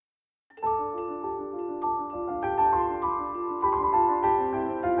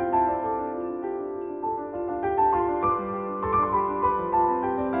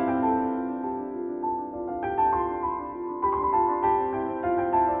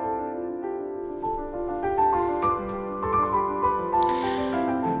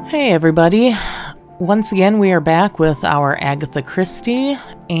Hey everybody. Once again, we are back with our Agatha Christie,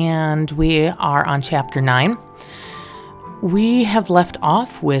 and we are on Chapter 9. We have left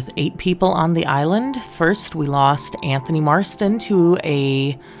off with 8 people on the island. First, we lost Anthony Marston to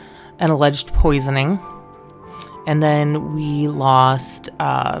an alleged poisoning. And then we lost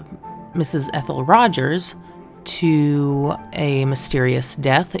Mrs. Ethel Rogers to a mysterious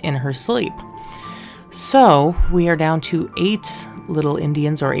death in her sleep. So, we are down to 8 little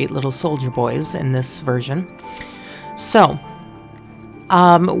Indians or 8 little soldier boys in this version. So,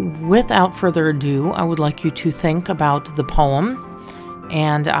 without further ado, I would like you to think about the poem,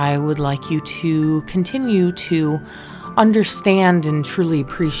 and I would like you to continue to understand and truly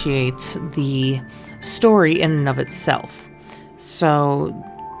appreciate the story in and of itself. So,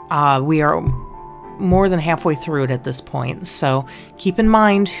 we are more than halfway through it at this point, so keep in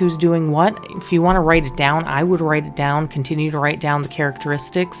mind who's doing what. If you want to write it down, I would write it down, continue to write down the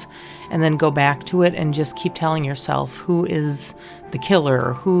characteristics, and then go back to it and just keep telling yourself who is the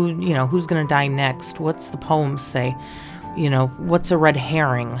killer, who's going to die next, what's the poem say, what's a red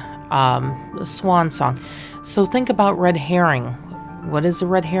herring, a swan song. So think about red herring. What is a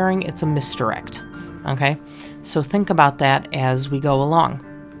red herring? It's a misdirect, okay? So think about that as we go along.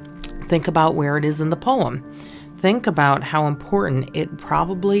 Think about where it is in the poem. Think about how important it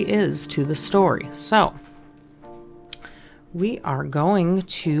probably is to the story. So, we are going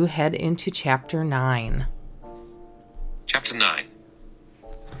to head into Chapter 9. Chapter 9.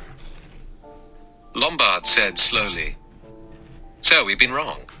 Lombard said slowly, "So we've been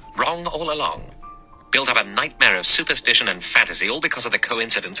wrong. Wrong all along. Built up a nightmare of superstition and fantasy, all because of the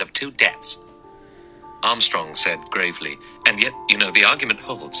coincidence of 2 deaths." Armstrong said gravely, "And yet, the argument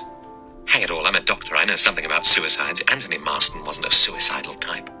holds. Hang it all, I'm a doctor. I know something about suicides. Anthony Marston wasn't a suicidal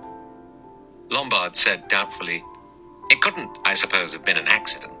type." Lombard said doubtfully, "It couldn't, I suppose, have been an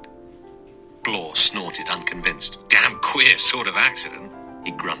accident." Blore snorted, unconvinced. "Damn queer sort of accident," he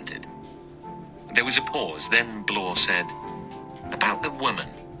grunted. There was a pause, then Blore said, "About the woman,"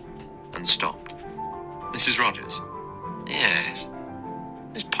 and stopped. "Mrs. Rogers?" "Yes.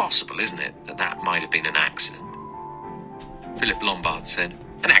 It's possible, isn't it, that might have been an accident?" Philip Lombard said,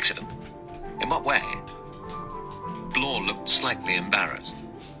 "An accident? In what way?" Blore looked slightly embarrassed.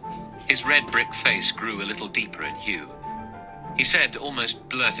 His red brick face grew a little deeper in hue. He said, almost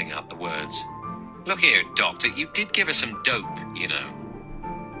blurting out the words, "Look here, Doctor, you did give her some dope,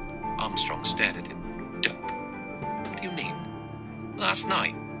 Armstrong stared at him. "Dope? What do you mean?" "Last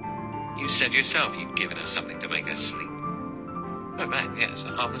night. You said yourself you'd given her something to make her sleep." "Oh, that, yes,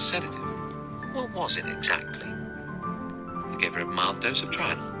 a harmless sedative. What was it exactly?" "I gave her a mild dose of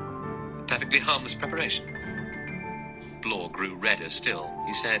Trianol. Perfectly harmless preparation." Blore grew redder still.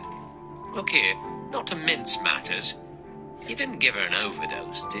 He said, "Look here, not to mince matters. You didn't give her an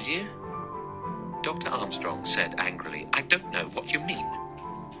overdose, did you?" Dr. Armstrong said angrily, "I don't know what you mean."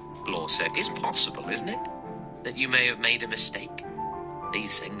 Blore said, "It's possible, isn't it, that you may have made a mistake?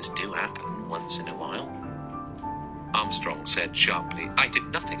 These things do happen once in a while." Armstrong said sharply, "I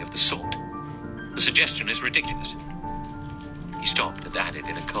did nothing of the sort. The suggestion is ridiculous." He stopped and added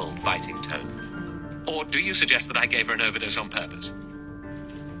in a cold, biting tone, "Or do you suggest that I gave her an overdose on purpose?"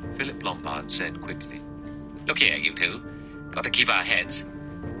 Philip Lombard said quickly, "Look here, you two. Got to keep our heads.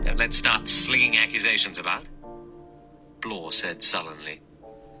 Don't let's start slinging accusations about." Blore said sullenly,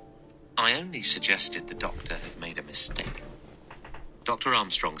 "I only suggested the doctor had made a mistake." Dr.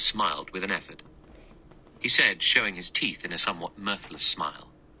 Armstrong smiled with an effort. He said, showing his teeth in a somewhat mirthless smile,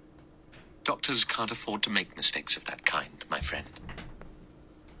 "Doctors can't afford to make mistakes of that kind, my friend."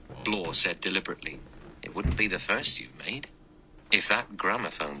 Blore said deliberately, "It wouldn't be the first you've made, if that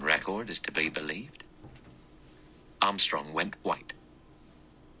gramophone record is to be believed." Armstrong went white.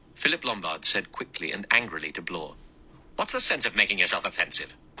 Philip Lombard said quickly and angrily to Blore, "What's the sense of making yourself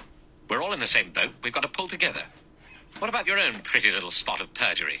offensive? We're all in the same boat. We've got to pull together. What about your own pretty little spot of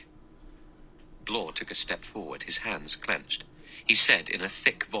perjury?" Blore took a step forward, his hands clenched. He said in a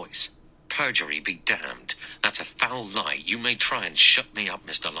thick voice, "Perjury be damned. That's a foul lie. You may try and shut me up,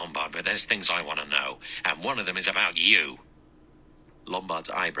 Mr. Lombard, but there's things I want to know, and one of them is about you." Lombard's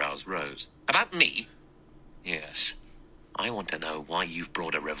eyebrows rose. "About me?" "Yes. I want to know why you've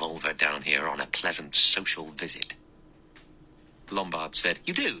brought a revolver down here on a pleasant social visit." Lombard said,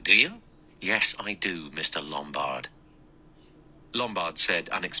 "You do you?" "Yes, I do, Mr. Lombard." Lombard said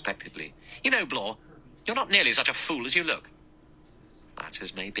unexpectedly, Blore, you're not nearly such a fool as you look." "That's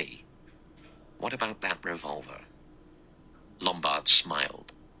as may be. What about that revolver?" Lombard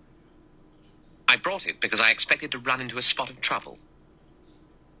smiled. "I brought it because I expected to run into a spot of trouble."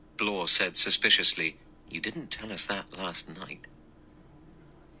 Blore said suspiciously, "You didn't tell us that last night."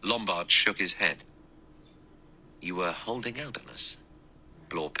 Lombard shook his head. You were holding out on us,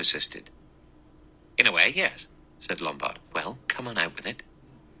 Blore persisted. In a way, yes, said Lombard. Well, come on out with it.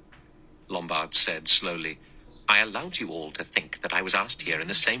 Lombard said slowly, I allowed you all to think that I was asked here in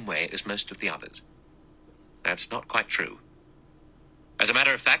the same way as most of the others. That's not quite true. As a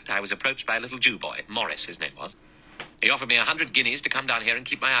matter of fact, I was approached by a little Jew boy, Morris his name was. He offered me 100 guineas to come down here and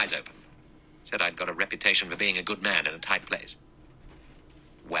keep my eyes open. Said I'd got a reputation for being a good man in a tight place.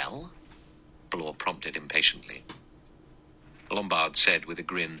 Well? Blore prompted impatiently. Lombard said with a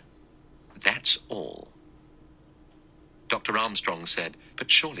grin, That's all. Dr. Armstrong said,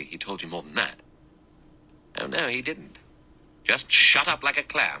 But surely he told you more than that. Oh, no, he didn't. Just shut up like a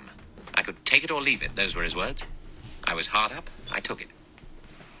clam. I could take it or leave it, those were his words. I was hard up, I took it.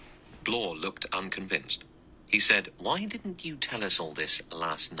 Blore looked unconvinced. He said, Why didn't you tell us all this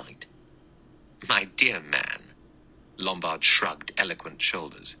last night? My dear man, Lombard shrugged eloquent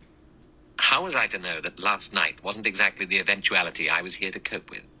shoulders. How was I to know that last night wasn't exactly the eventuality I was here to cope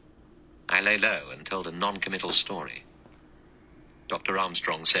with? I lay low and told a non-committal story. Dr.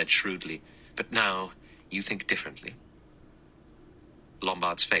 Armstrong said shrewdly, But now you think differently.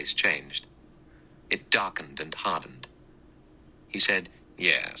 Lombard's face changed. It darkened and hardened. He said,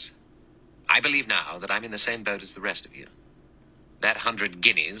 Yes. I believe now that I'm in the same boat as the rest of you. That 100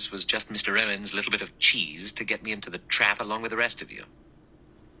 guineas was just Mr. Owen's little bit of cheese to get me into the trap along with the rest of you.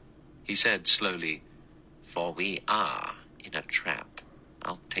 He said slowly, For we are in a trap.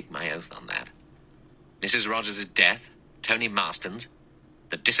 I'll take my oath on that. Mrs. Rogers' death, Tony Marston's,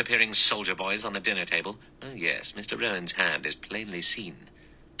 the disappearing soldier boys on the dinner table. Oh, yes, Mr. Owen's hand is plainly seen.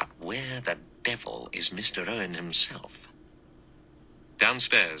 But where the devil is Mr. Owen himself?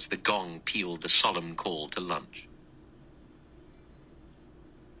 Downstairs, the gong pealed a solemn call to lunch.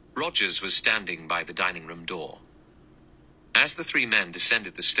 Rogers was standing by the dining room door. As the three men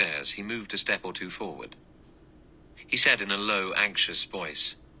descended the stairs, he moved a step or two forward. He said in a low, anxious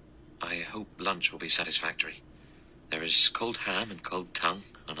voice, I hope lunch will be satisfactory. There is cold ham and cold tongue,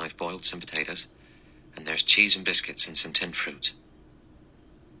 and I've boiled some potatoes, and there's cheese and biscuits and some tinned fruits.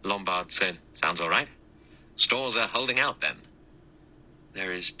 Lombard said, Sounds all right. Stores are holding out, then.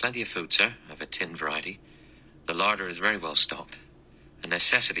 There is plenty of food, sir, of a tinned variety. The larder is very well stocked. A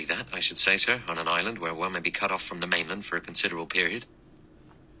necessity that, I should say, sir, on an island where one may be cut off from the mainland for a considerable period.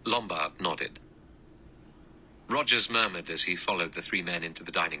 Lombard nodded. Rogers murmured as he followed the three men into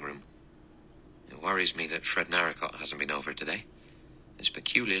the dining room. It worries me that Fred Narracott hasn't been over today. It's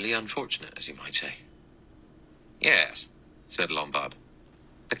peculiarly unfortunate, as you might say. Yes, said Lombard.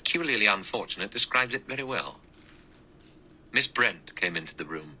 Peculiarly unfortunate describes it very well. Miss Brent came into the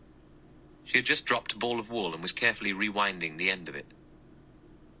room. She had just dropped a ball of wool and was carefully rewinding the end of it.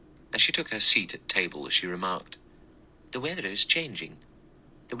 As she took her seat at table, she remarked, The weather is changing.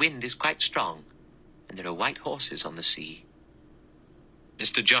 The wind is quite strong, and there are white horses on the sea.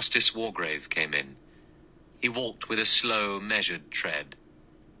 Mr. Justice Wargrave came in. He walked with a slow, measured tread.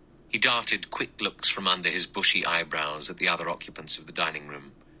 He darted quick looks from under his bushy eyebrows at the other occupants of the dining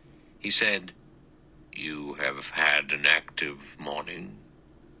room. He said, You have had an active morning.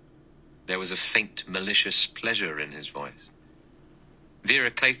 There was a faint, malicious pleasure in his voice.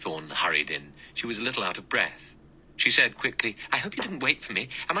 Vera Claythorne hurried in. She was a little out of breath. She said quickly, I hope you didn't wait for me.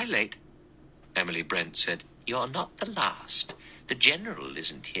 Am I late? Emily Brent said, You're not the last. The General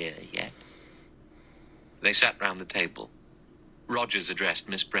isn't here yet. They sat round the table. Rogers addressed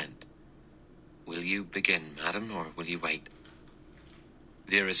Miss Brent. Will you begin, madam, or will you wait?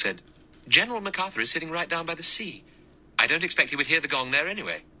 Vera said, General MacArthur is sitting right down by the sea. I don't expect he would hear the gong there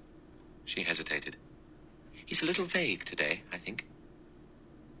anyway. She hesitated. He's a little vague today, I think.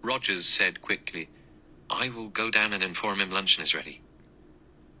 Rogers said quickly, I will go down and inform him luncheon is ready.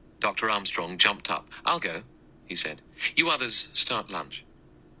 Dr. Armstrong jumped up. I'll go, he said. You others start lunch.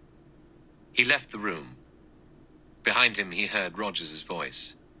 He left the room. Behind him he heard Rogers's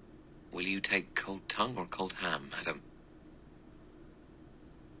voice. Will you take cold tongue or cold ham, madam?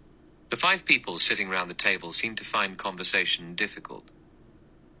 The 5 people sitting round the table seemed to find conversation difficult.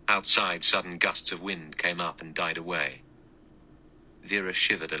 Outside, sudden gusts of wind came up and died away. Vera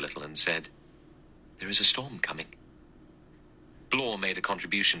shivered a little and said, There is a storm coming. Blore made a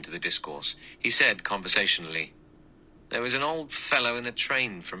contribution to the discourse. He said conversationally, There was an old fellow in the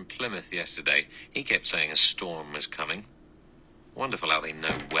train from Plymouth yesterday. He kept saying a storm was coming. Wonderful how they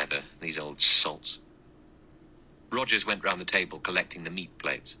know weather, these old salts. Rogers went round the table collecting the meat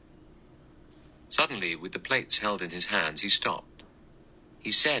plates. Suddenly, with the plates held in his hands, he stopped.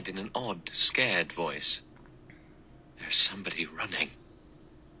 He said in an odd, scared voice, There's somebody running.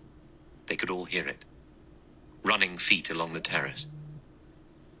 They could all hear it. Running feet along the terrace.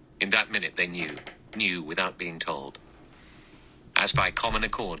 In that minute they knew without being told. As by common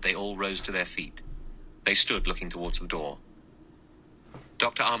accord, they all rose to their feet. They stood looking towards the door.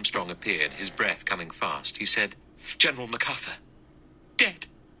 Dr. Armstrong appeared, his breath coming fast. He said, "General MacArthur, dead."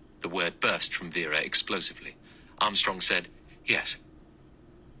 The word burst from Vera explosively. Armstrong said, "Yes,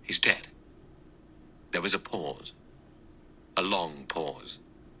 he's dead." There was a pause. A long pause.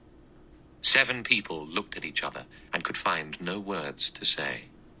 7 people looked at each other and could find no words to say.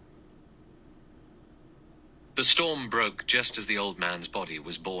 The storm broke just as the old man's body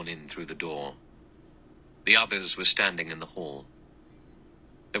was borne in through the door. The others were standing in the hall.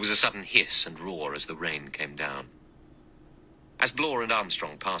 There was a sudden hiss and roar as the rain came down. As Blore and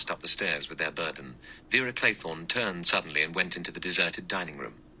Armstrong passed up the stairs with their burden, Vera Claythorne turned suddenly and went into the deserted dining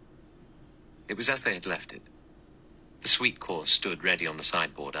room. It was as they had left it. The sweet course stood ready on the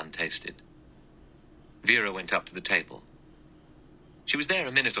sideboard, untasted. Vera went up to the table. She was there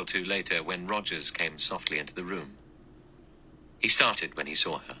a minute or two later when Rogers came softly into the room. He started when he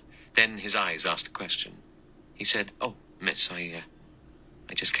saw her. Then his eyes asked a question. He said, "Oh, miss, I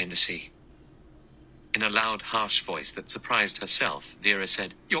just came to see." In a loud, harsh voice that surprised herself, Vera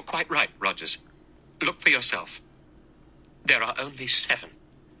said, "You're quite right, Rogers. Look for yourself. There are only 7.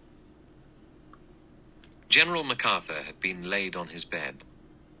 General MacArthur had been laid on his bed.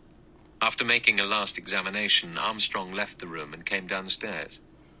 After making a last examination, Armstrong left the room and came downstairs.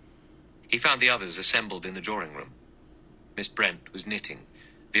 He found the others assembled in the drawing room. Miss Brent was knitting.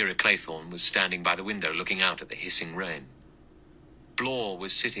 Vera Claythorne was standing by the window looking out at the hissing rain. Blore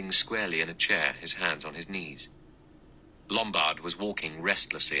was sitting squarely in a chair, his hands on his knees. Lombard was walking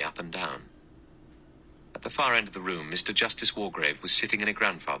restlessly up and down. At the far end of the room, Mr. Justice Wargrave was sitting in a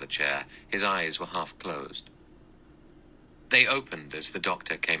grandfather chair. His eyes were half closed. They opened as the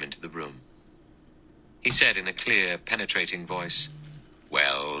doctor came into the room. He said in a clear, penetrating voice,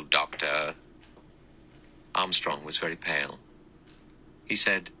 "Well, doctor?" Armstrong was very pale. He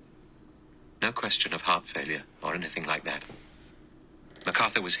said, "No question of heart failure or anything like that.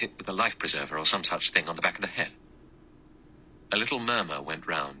 MacArthur was hit with a life preserver or some such thing on the back of the head." A little murmur went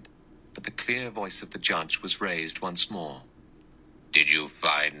round, but the clear voice of the judge was raised once more. "Did you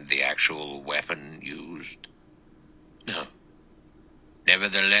find the actual weapon used?" "No."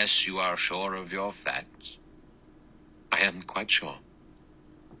 "Nevertheless, you are sure of your facts?" "I am quite sure."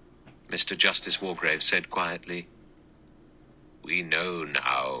 Mr. Justice Wargrave said quietly, "We know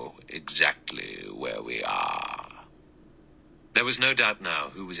now exactly where we are." There was no doubt now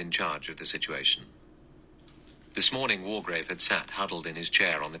who was in charge of the situation. This morning Wargrave had sat huddled in his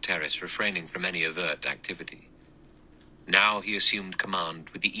chair on the terrace, refraining from any overt activity. Now he assumed command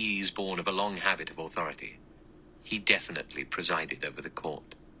with the ease born of a long habit of authority. He definitely presided over the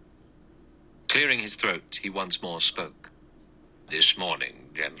court. Clearing his throat, he once more spoke. "This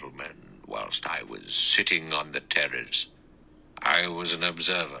morning, gentlemen, whilst I was sitting on the terrace, I was an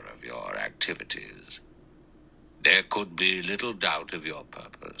observer of your activities. There could be little doubt of your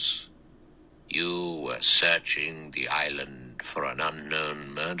purpose. You were searching the island for an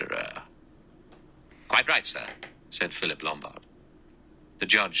unknown murderer." "Quite right, sir," said Philip Lombard. The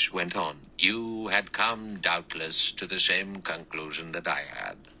judge went on. "You had come, doubtless, to the same conclusion that I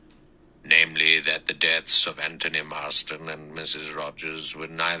had, namely that the deaths of Anthony Marston and Mrs. Rogers were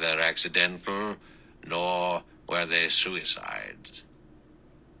neither accidental, nor were they suicides.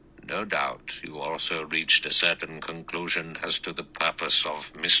 No doubt you also reached a certain conclusion as to the purpose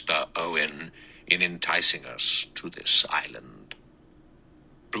of Mr. Owen in enticing us to this island."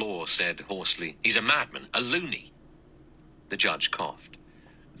 Blore said hoarsely, "He's a madman, a loony." The judge coughed.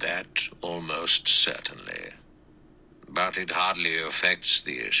 "That almost certainly. But it hardly affects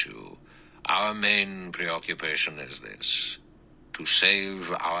the issue. Our main preoccupation is this: to save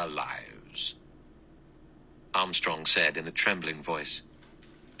our lives." Armstrong said in a trembling voice,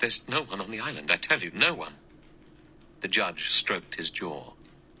 "There's no one on the island, I tell you, no one." The judge stroked his jaw.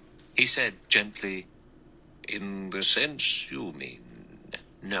 He said gently, "In the sense you mean,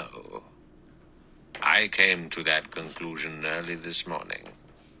 no. I came to that conclusion early this morning.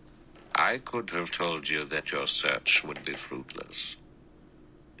 I could have told you that your search would be fruitless.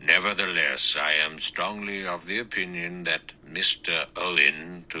 Nevertheless, I am strongly of the opinion that Mr.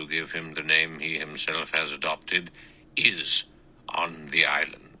 Owen, to give him the name he himself has adopted, is on the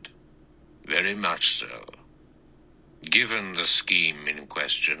island. Very much so. Given the scheme in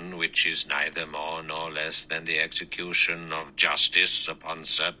question, which is neither more nor less than the execution of justice upon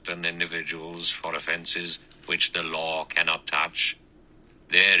certain individuals for offenses which the law cannot touch,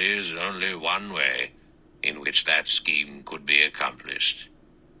 there is only one way in which that scheme could be accomplished.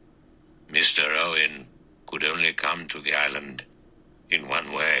 Mr. Owen could only come to the island In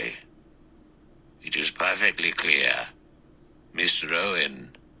one way. It is perfectly clear. Mr.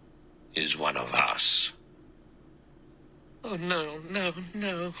 Owen is one of us. Oh, no, no,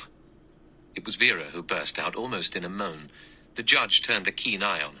 no. It was Vera who burst out, almost in a moan. The judge turned a keen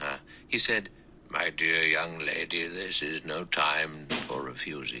eye on her. He said, "My dear young lady, this is no time for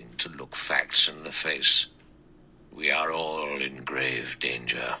refusing to look facts in the face. We are all in grave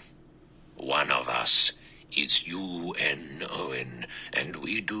danger. One of us is UN Owen, and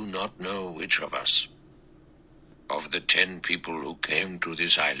we do not know which of us. Of the 10 people who came to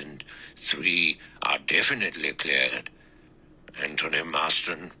this island, 3 are definitely cleared. Anthony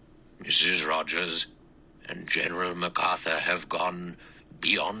Marston, Mrs. Rogers, and General MacArthur have gone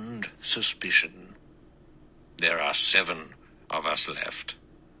beyond suspicion. There are 7 of us left.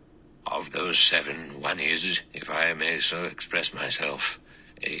 Of those 7, one is, if I may so express myself,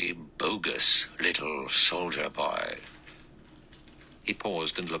 a bogus little soldier boy." He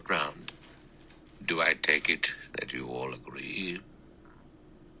paused and looked round. "Do I take it that you all agree?"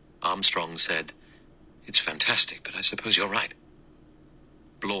 Armstrong said, "It's fantastic, but I suppose you're right."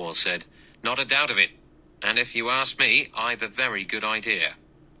 Blore said, "Not a doubt of it. And if you ask me, I've a very good idea."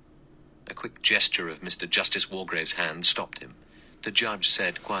 A quick gesture of Mr. Justice Wargrave's hand stopped him. The judge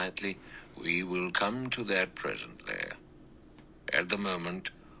said quietly, "We will come to that presently. At the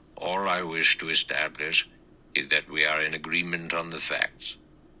moment, all I wish to establish is that we are in agreement on the facts."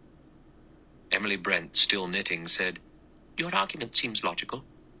 Emily Brent, still knitting, said, "Your argument seems logical.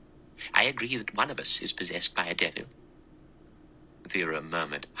 I agree that one of us is possessed by a devil." Vera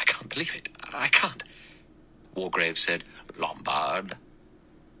murmured, "I can't believe it. I can't." Wargrave said, "Lombard."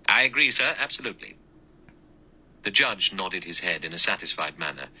 "I agree, sir, absolutely." The judge nodded his head in a satisfied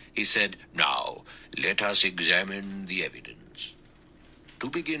manner. He said, "Now, let us examine the evidence. To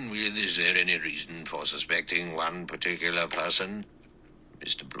begin with, is there any reason for suspecting one particular person?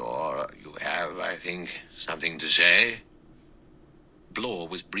 Mr. Blore, you have, I think, something to say?" Blore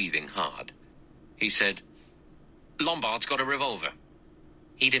was breathing hard. He said, "Lombard's got a revolver.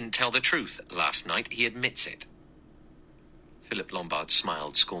 He didn't tell the truth last night. He admits it." Philip Lombard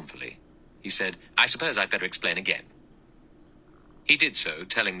smiled scornfully. He said, "I suppose I'd better explain again." He did so,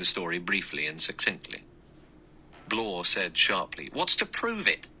 telling the story briefly and succinctly. Blore said sharply, "What's to prove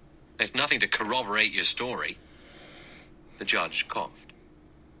it? There's nothing to corroborate your story." The judge coughed.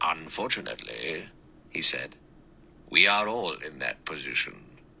 "Unfortunately," he said, "we are all in that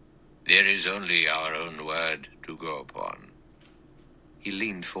position. There is only our own word to go upon." He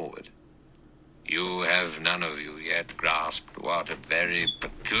leaned forward. "You have none of you yet grasped what a very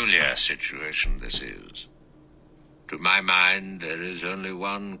peculiar situation this is. To my mind, there is only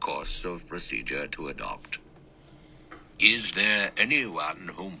one course of procedure to adopt. Is there anyone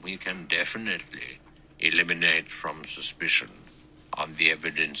whom we can definitely eliminate from suspicion on the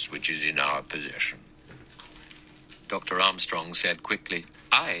evidence which is in our possession?" Dr. Armstrong said quickly,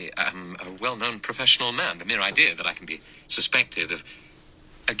 "I am a well-known professional man. The mere idea that I can be suspected of..."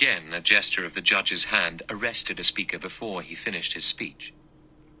 Again, a gesture of the judge's hand arrested a speaker before he finished his speech.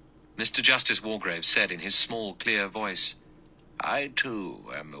 Mr. Justice Wargrave said in his small, clear voice, "I,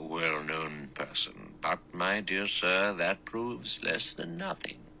 too, am a well-known person, but, my dear sir, that proves less than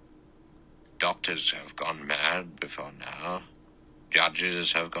nothing. Doctors have gone mad before now.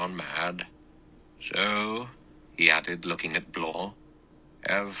 Judges have gone mad. So," he added, looking at Blore,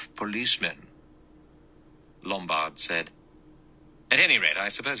 "have policemen." Lombard said, "At any rate, I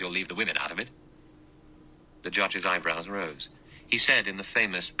suppose you'll leave the women out of it." The judge's eyebrows rose. He said in the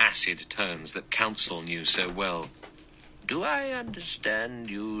famous acid tones that counsel knew so well, "Do I understand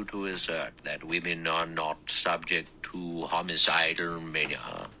you to assert that women are not subject to homicidal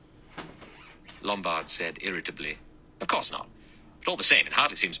mania?" Lombard said irritably, "Of course not. But all the same, it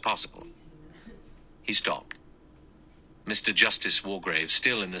hardly seems possible." He stopped. Mr. Justice Wargrave,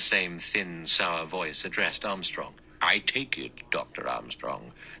 still in the same thin, sour voice, addressed Armstrong. "I take it, Dr.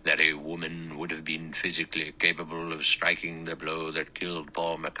 Armstrong, that a woman would have been physically capable of striking the blow that killed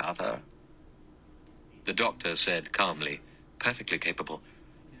Paul MacArthur?" The doctor said calmly, "Perfectly capable,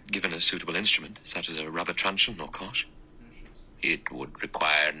 given a suitable instrument, such as a rubber truncheon or cosh." "It would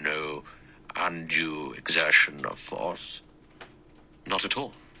require no undue exertion of force?" "Not at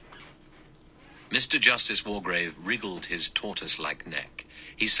all." Mr. Justice Wargrave wriggled his tortoise-like neck.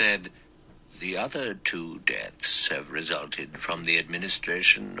 He said, "The other 2 deaths have resulted from the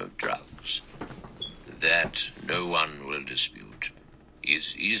administration of drugs. That, no one will dispute,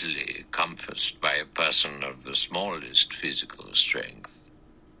 is easily compassed by a person of the smallest physical strength."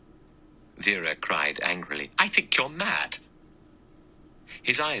 Vera cried angrily, "I think you're mad."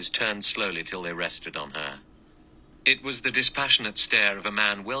 His eyes turned slowly till they rested on her. It was the dispassionate stare of a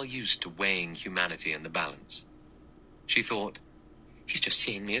man well used to weighing humanity in the balance. She thought, he's just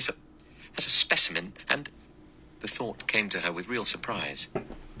seeing me as a specimen, and the thought came to her with real surprise.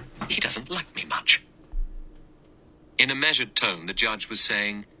 He doesn't like me much. In a measured tone, the judge was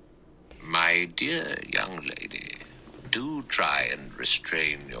saying, "My dear young lady, do try and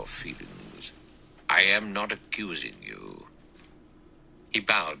restrain your feelings. I am not accusing you." He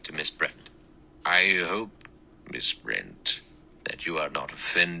bowed to Miss Brent. "I hope, Miss Brent, that you are not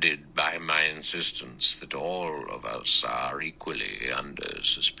offended by my insistence that all of us are equally under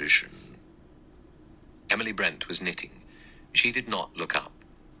suspicion." Emily Brent was knitting. She did not look up.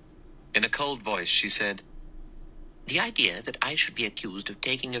 In a cold voice, she said, "The idea that I should be accused of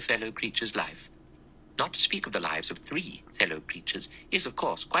taking a fellow creature's life, not to speak of the lives of 3 fellow creatures, is of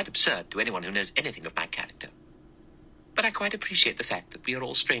course quite absurd to anyone who knows anything of my character. But I quite appreciate the fact that we are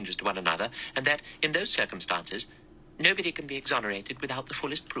all strangers to one another, and that, in those circumstances, nobody can be exonerated without the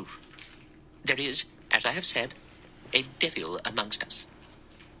fullest proof. There is, as I have said, a devil amongst us."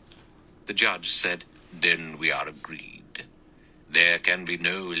 The judge said, "Then we are agreed. There can be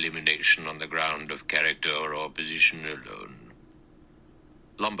no elimination on the ground of character or position alone."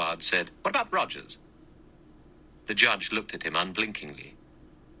 Lombard said, "What about Rogers?" The judge looked at him unblinkingly.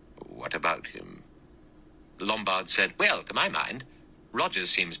 "What about him?" Lombard said, "Well, to my mind, Rogers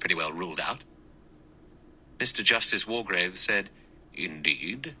seems pretty well ruled out." Mr. Justice Wargrave said,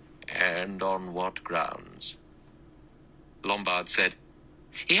 "Indeed? And on what grounds?" Lombard said,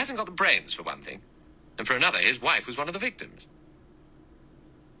 "He hasn't got the brains, for one thing. And for another, his wife was one of the victims."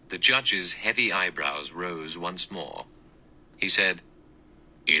 The judge's heavy eyebrows rose once more. He said,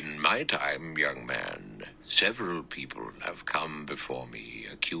 "In my time, young man, several people have come before me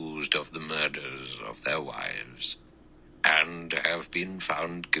accused of the murders of their wives, and have been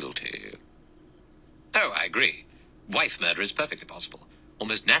found guilty." "Oh, I agree. Wife murder is perfectly possible.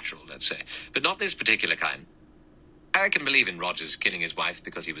 Almost natural, let's say. But not this particular kind. I can believe in Rogers killing his wife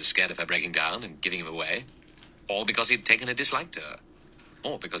because he was scared of her breaking down and giving him away. Or because he'd taken a dislike to her.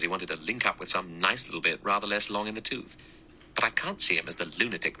 Or because he wanted to link up with some nice little bit rather less long in the tooth. But I can't see him as the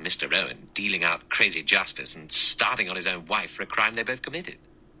lunatic Mr. Owen dealing out crazy justice and starting on his own wife for a crime they both committed."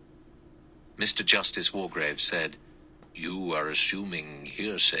 Mr. Justice Wargrave said, "You are assuming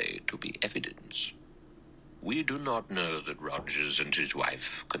hearsay to be evidence. We do not know that Rogers and his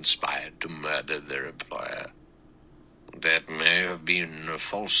wife conspired to murder their employer. That may have been a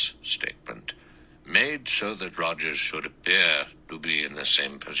false statement, made so that Rogers should appear to be in the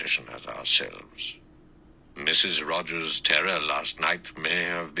same position as ourselves. Mrs. Rogers' terror last night may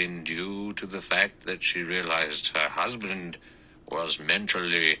have been due to the fact that she realized her husband was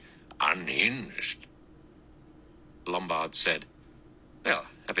mentally unhinged." Lombard said, "Well,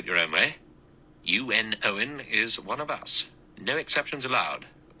 have it your own way. UN Owen is one of us. No exceptions allowed.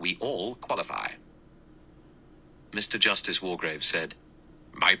 We all qualify." Mr. Justice Wargrave said,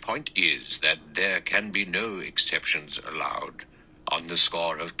 "My point is that there can be no exceptions allowed on the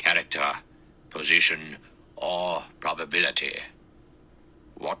score of character, position, or probability.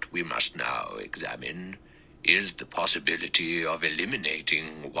 What we must now examine is the possibility of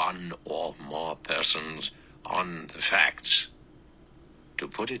eliminating one or more persons on the facts. To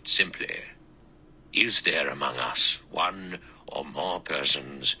put it simply, is there among us one or more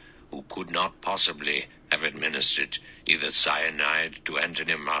persons who could not possibly have administered either cyanide to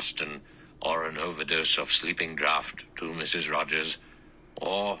Anthony Marston or an overdose of sleeping draught to Mrs. Rogers,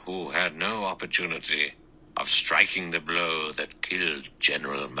 or who had no opportunity of striking the blow that killed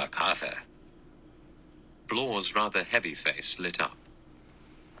General MacArthur?" Blaw's rather heavy face lit up.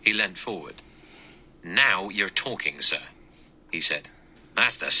 He leant forward. "Now you're talking, sir," he said.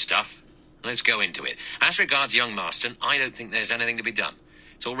 "That's the stuff. Let's go into it. As regards young Marston, I don't think there's anything to be done.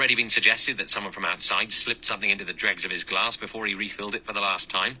 It's already been suggested that someone from outside slipped something into the dregs of his glass before he refilled it for the last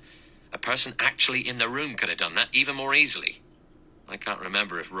time. A person actually in the room could have done that even more easily. I can't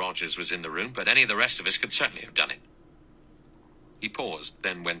remember if Rogers was in the room, but any of the rest of us could certainly have done it." He paused,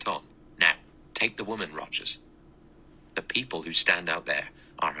 then went on. "Now, take the woman, Rogers. The people who stand out there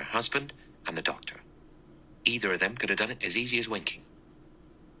are her husband and the doctor. Either of them could have done it as easy as winking."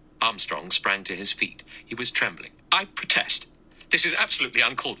 Armstrong sprang to his feet. He was trembling. "I protest. This is absolutely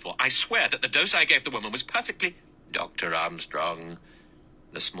uncalled for. I swear that the dose I gave the woman was perfectly—" "Dr. Armstrong."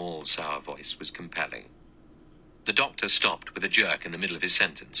 The small, sour voice was compelling. The doctor stopped with a jerk in the middle of his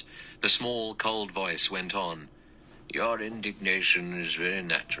sentence. The small, cold voice went on. "Your indignation is very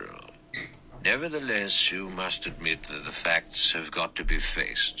natural. Nevertheless, you must admit that the facts have got to be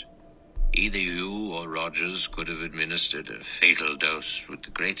faced. Either you or Rogers could have administered a fatal dose with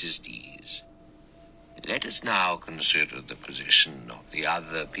the greatest ease. Let us now consider the position of the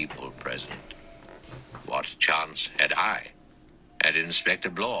other people present. What chance had I? Had Inspector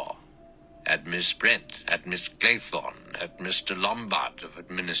Blore? Had Miss Brent? Had Miss Claythorne? Had Mr. Lombard of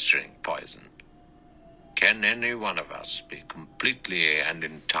administering poison? Can any one of us be completely and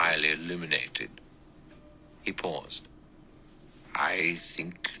entirely eliminated? He paused. I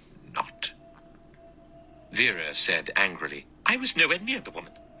think not. Vera said angrily, I was nowhere near the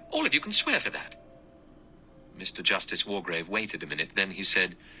woman. All of you can swear to that. Mr. Justice Wargrave waited a minute, then he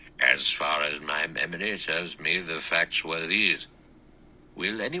said, As far as my memory serves me, the facts were these.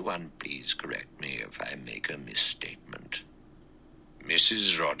 Will anyone please correct me if I make a misstatement?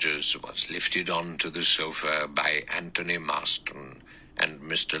 Mrs. Rogers was lifted onto the sofa by Anthony Marston and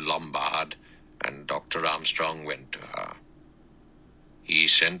Mr. Lombard, and Dr. Armstrong went to her. He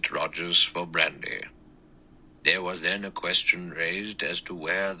sent Rogers for brandy. There was then a question raised as to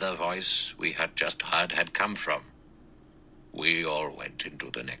where the voice we had just heard had come from. We all went into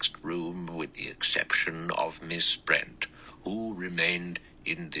the next room with the exception of Miss Brent, who remained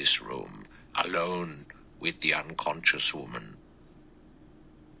in this room, alone with the unconscious woman.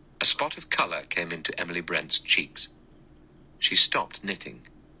 A spot of color came into Emily Brent's cheeks. She stopped knitting.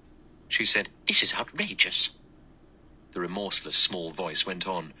 She said, This is outrageous. The remorseless small voice went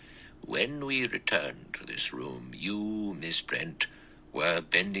on, When we returned to this room, you, Miss Brent, were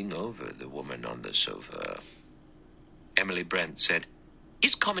bending over the woman on the sofa. Emily Brent said,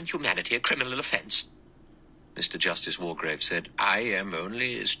 Is common humanity a criminal offense? Mr. Justice Wargrave said, I am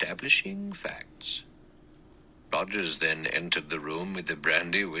only establishing facts. Rogers then entered the room with the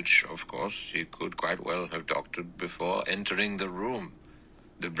brandy, which, of course, he could quite well have doctored before entering the room.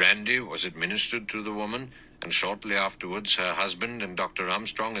 The brandy was administered to the woman, and shortly afterwards her husband and Dr.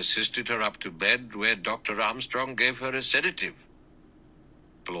 Armstrong assisted her up to bed, where Dr. Armstrong gave her a sedative.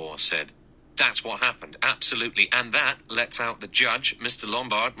 Blore said, That's what happened, absolutely, and that lets out the judge, Mr.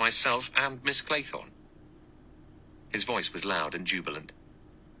 Lombard, myself, and Miss Claythorne. His voice was loud and jubilant.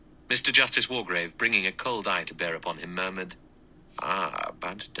 Mr. Justice Wargrave, bringing a cold eye to bear upon him, murmured,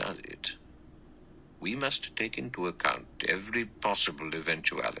 but does it? We must take into account every possible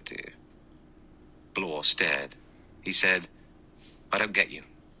eventuality. Blore stared. He said, I don't get you.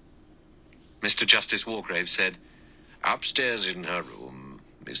 Mr. Justice Wargrave said, Upstairs in her room,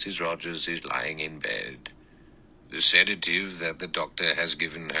 Mrs. Rogers is lying in bed. The sedative that the doctor has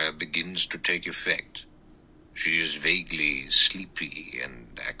given her begins to take effect. She is vaguely sleepy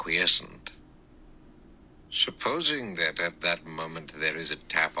and acquiescent. Supposing that at that moment there is a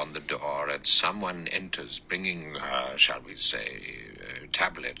tap on the door and someone enters bringing her, shall we say, a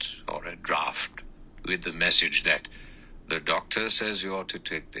tablet or a draught with the message that the doctor says you ought to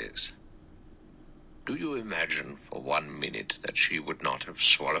take this. Do you imagine for 1 minute that she would not have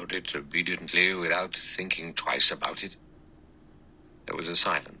swallowed it obediently without thinking twice about it? There was a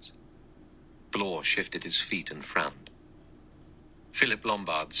silence. Blore shifted his feet and frowned. Philip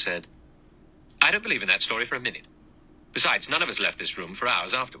Lombard said, I don't believe in that story for a minute. Besides, none of us left this room for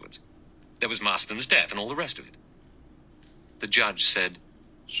hours afterwards. There was Marston's death and all the rest of it. The judge said,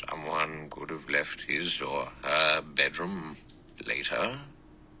 Someone could have left his or her bedroom later.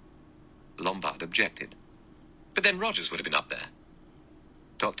 Lombard objected. But then Rogers would have been up there.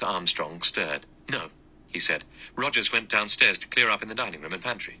 Dr. Armstrong stirred. No, he said. Rogers went downstairs to clear up in the dining room and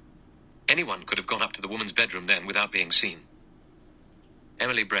pantry. Anyone could have gone up to the woman's bedroom then without being seen.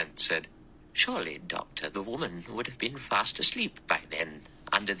 Emily Brent said, Surely, Doctor, the woman would have been fast asleep by then,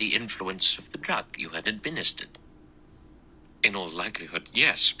 under the influence of the drug you had administered. In all likelihood,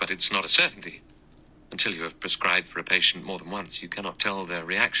 yes, but it's not a certainty. Until you have prescribed for a patient more than once, you cannot tell their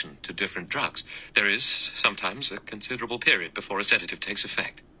reaction to different drugs. There is sometimes a considerable period before a sedative takes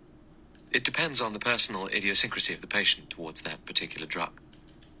effect. It depends on the personal idiosyncrasy of the patient towards that particular drug.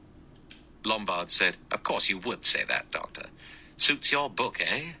 Lombard said, Of course you would say that, Doctor. Suits your book,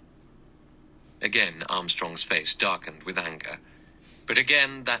 eh? Again, Armstrong's face darkened with anger. But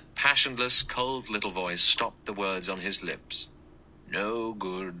again, that passionless, cold little voice stopped the words on his lips. No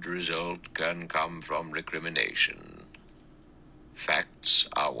good result can come from recrimination. Facts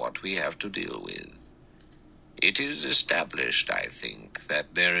are what we have to deal with. It is established, I think,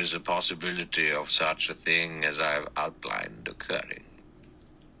 that there is a possibility of such a thing as I've outlined occurring.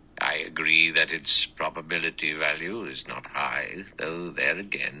 I agree that its probability value is not high, though there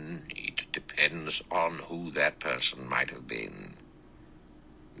again, it depends on who that person might have been.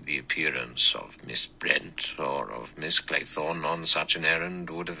 The appearance of Miss Brent or of Miss Claythorne on such an errand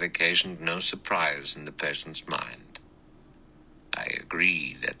would have occasioned no surprise in the patient's mind. I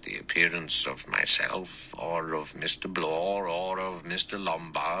agree that the appearance of myself, or of Mr. Blore, or of Mr.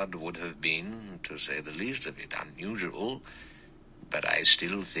 Lombard would have been, to say the least of it, unusual, but I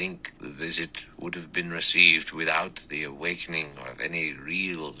still think the visit would have been received without the awakening of any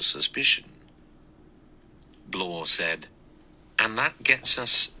real suspicion. Blore said, "And that gets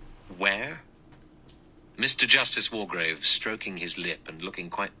us where?" Mr. Justice Wargrave, stroking his lip and looking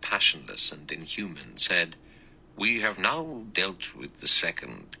quite passionless and inhuman, said, "We have now dealt with the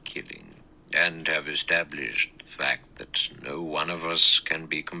second killing, and have established the fact that no one of us can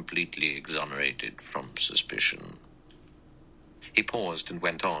be completely exonerated from suspicion." He paused and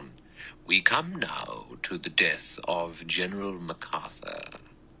went on, "We come now to the death of General MacArthur.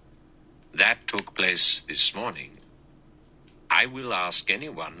 That took place this morning. I will ask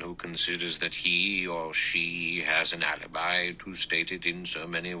anyone who considers that he or she has an alibi to state it in so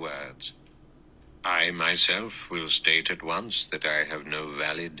many words. I myself will state at once that I have no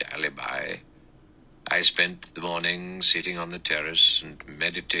valid alibi. I spent the morning sitting on the terrace and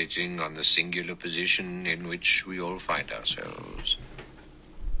meditating on the singular position in which we all find ourselves.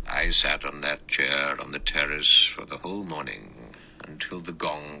 I sat on that chair on the terrace for the whole morning until the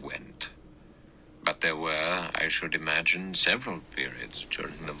gong went. But there were, I should imagine, several periods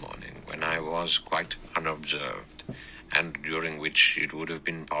during the morning when I was quite unobserved, and during which it would have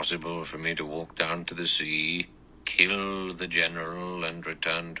been possible for me to walk down to the sea, kill the general, and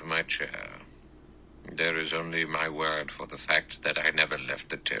return to my chair. There is only my word for the fact that I never left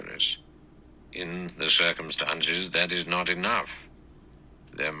the terrace. In the circumstances, that is not enough.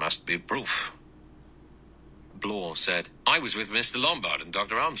 There must be proof." Blore said, "I was with Mr. Lombard and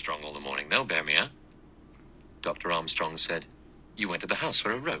Dr. Armstrong all the morning. They'll bear me out." Dr. Armstrong said, "You went to the house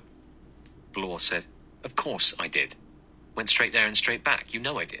for a rope." Blore said, "Of course I did. Went straight there and straight back. You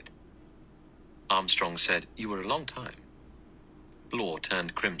know I did." Armstrong said, "You were a long time." Blore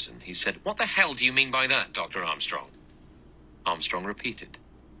turned crimson. He said, "What the hell do you mean by that, Dr. Armstrong?" Armstrong repeated,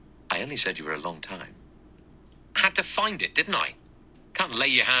 "I only said you were a long time." "Had to find it, didn't I? Can't lay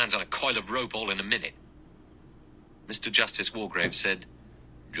your hands on a coil of rope all in a minute." Mr. Justice Wargrave said,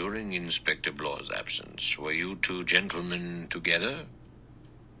 "During Inspector Blore's absence, were you two gentlemen together?"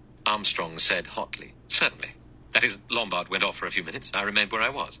 Armstrong said hotly, "Certainly. That is, Lombard went off for a few minutes. I remained where I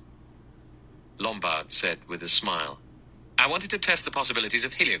was." Lombard said with a smile, "I wanted to test the possibilities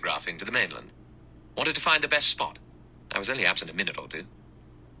of heliographing to the mainland. Wanted to find the best spot. I was only absent a minute or two."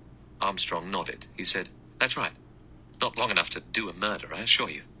 Armstrong nodded. He said, "That's right. Not long enough to do a murder, I assure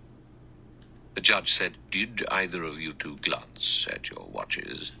you." The judge said, "Did either of you two glance at your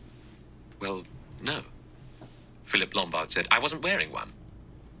watches?" "Well, no." Philip Lombard said, "I wasn't wearing one."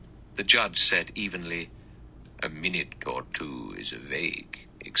 The judge said evenly, "A minute or two is a vague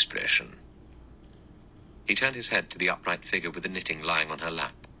expression." He turned his head to the upright figure with the knitting lying on her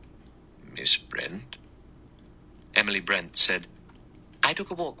lap. "Miss Brent?" Emily Brent said, "I took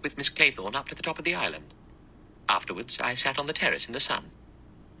a walk with Miss Claythorne up to the top of the island. Afterwards, I sat on the terrace in the sun."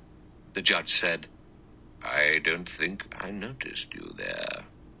 The judge said, "I don't think I noticed you there."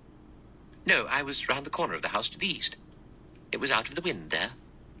 "No, I was round the corner of the house to the east. It was out of the wind there."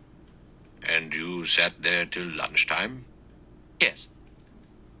 "And you sat there till lunchtime?" "Yes."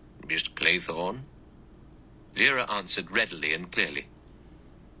 "Miss Claythorne?" Vera answered readily and clearly,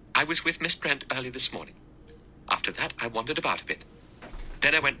 "I was with Miss Brent early this morning. After that, I wandered about a bit.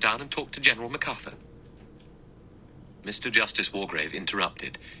 Then I went down and talked to General MacArthur." Mr. Justice Wargrave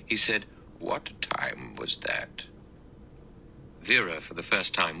interrupted. He said, "What time was that?" Vera, for the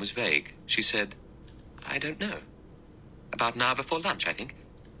first time, was vague. She said, "I don't know. About an hour before lunch, I think.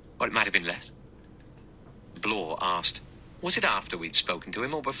 Or it might have been less." Blore asked, "Was it after we'd spoken to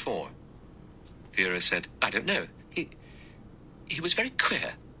him or before?" Vera said, "I don't know. He was very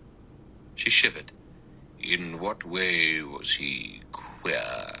queer." She shivered. "In what way was he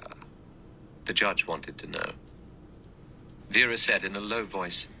queer?" The judge wanted to know. Vera said in a low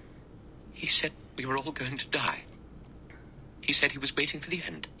voice, "He said we were all going to die. He said he was waiting for the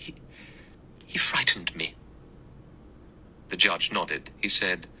end. He frightened me." The judge nodded. He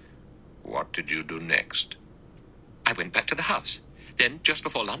said, "What did you do next?" "I went back to the house. Then, just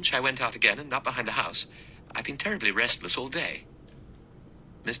before lunch, I went out again and up behind the house. I've been terribly restless all day."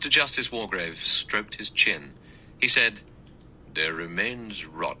 Mr. Justice Wargrave stroked his chin. He said, "There remains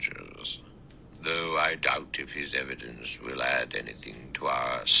Rogers, though I doubt if his evidence will add anything to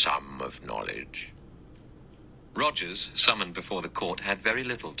our sum of knowledge." Rogers, summoned before the court, had very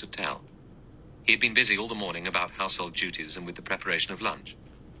little to tell. He had been busy all the morning about household duties and with the preparation of lunch.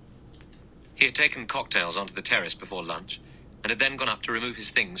 He had taken cocktails onto the terrace before lunch, and had then gone up to remove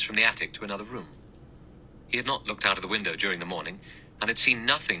his things from the attic to another room. He had not looked out of the window during the morning, and had seen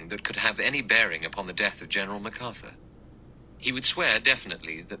nothing that could have any bearing upon the death of General MacArthur. He would swear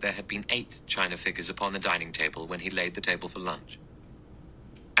definitely that there had been 8 china figures upon the dining table when he laid the table for lunch.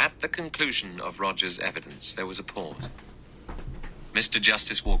 At the conclusion of Roger's evidence, there was a pause. Mr.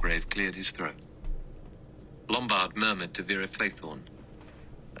 Justice Wargrave cleared his throat. Lombard murmured to Vera Claythorne,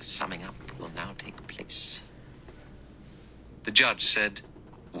 "The summing up will now take place." The judge said,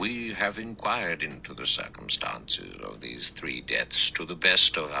 "We have inquired into the circumstances of these 3 deaths to the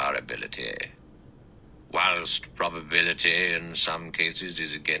best of our ability. Whilst probability in some cases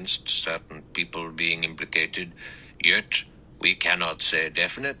is against certain people being implicated, yet we cannot say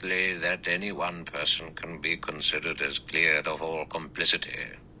definitely that any one person can be considered as cleared of all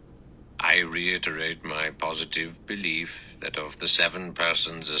complicity. I reiterate my positive belief that of the 7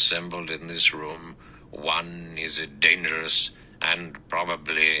 persons assembled in this room, 1 is a dangerous and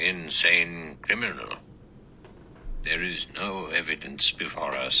probably insane criminal. There is no evidence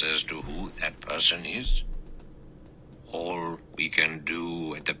before us as to who that person is. All we can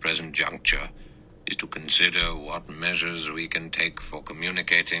do at the present juncture is to consider what measures we can take for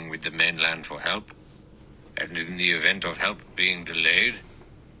communicating with the mainland for help, and in the event of help being delayed,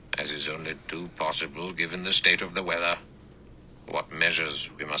 as is only too possible given the state of the weather, what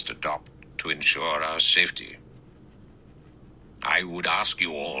measures we must adopt to ensure our safety. I would ask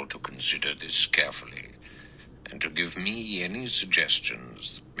you all to consider this carefully, and to give me any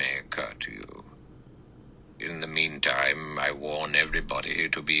suggestions that may occur to you. In the meantime, I warn everybody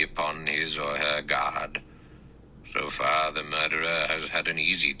to be upon his or her guard. So far, the murderer has had an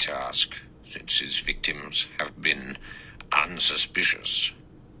easy task, since his victims have been unsuspicious.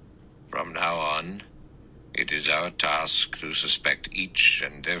 From now on, it is our task to suspect each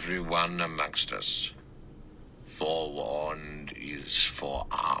and every one amongst us. Forewarned is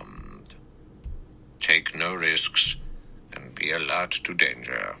forearmed. Take no risks, and be alert to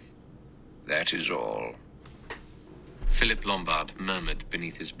danger. That is all." Philip Lombard murmured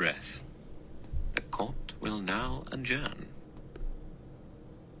beneath his breath, "The court will now adjourn."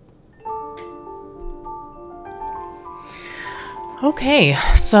 Okay,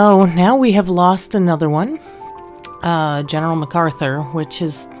 so now we have lost another one, General MacArthur, which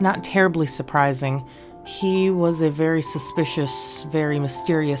is not terribly surprising. He was a very suspicious, very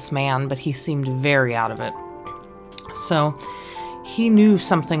mysterious man, but he seemed very out of it. So he knew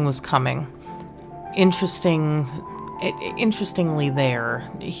something was coming. Interestingly there,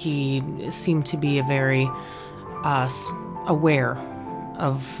 he seemed to be a very aware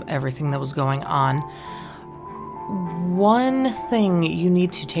of everything that was going on. One thing you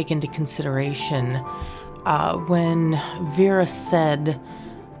need to take into consideration when Vera said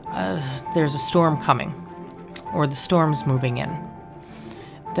there's a storm coming, or the storm's moving in,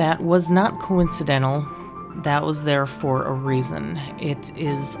 that was not coincidental. That was there for a reason. It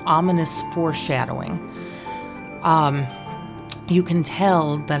is ominous foreshadowing. You can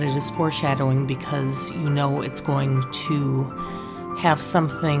tell that it is foreshadowing because you know it's going to have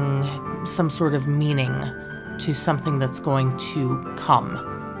some sort of meaning to something that's going to come.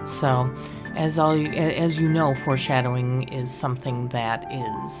 So, as you know, foreshadowing is something that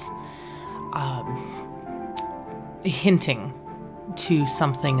is hinting to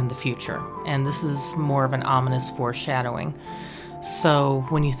something in the future, and this is more of an ominous foreshadowing. So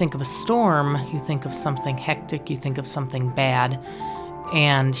when you think of a storm, you think of something hectic, you think of something bad,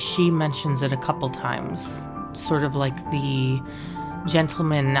 and she mentions it a couple times, sort of like the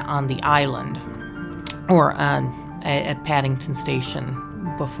gentleman on the island, or at Paddington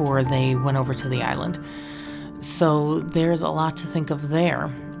Station before they went over to the island. So there's a lot to think of there.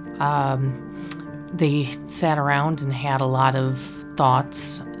 They sat around and had a lot of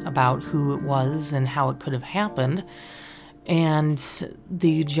thoughts about who it was and how it could have happened. And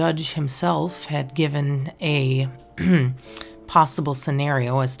the judge himself had given a possible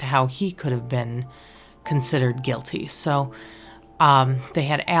scenario as to how he could have been considered guilty. So they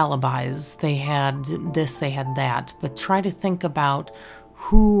had alibis, they had this, they had that. But try to think about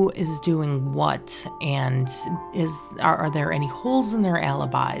who is doing what, and are there any holes in their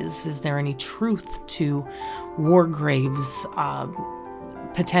alibis? Is there any truth to Wargrave's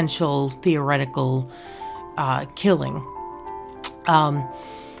potential theoretical killing?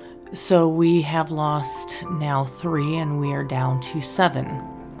 So we have lost now 3, and we are down to 7.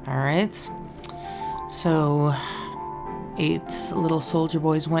 All right. So 8 little soldier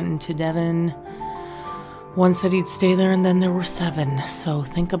boys went into Devon. 1 said he'd stay there, and then there were 7. So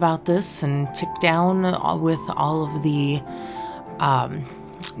think about this and tick down with all of the,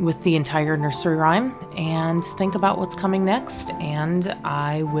 with the entire nursery rhyme, and think about what's coming next. And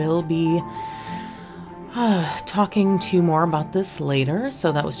I will be Talking to you more about this later.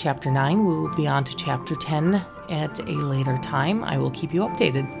 So that was chapter 9. We will be on to chapter 10 at a later time. I will keep you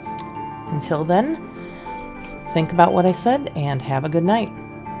updated. Until then, think about what I said and have a good night.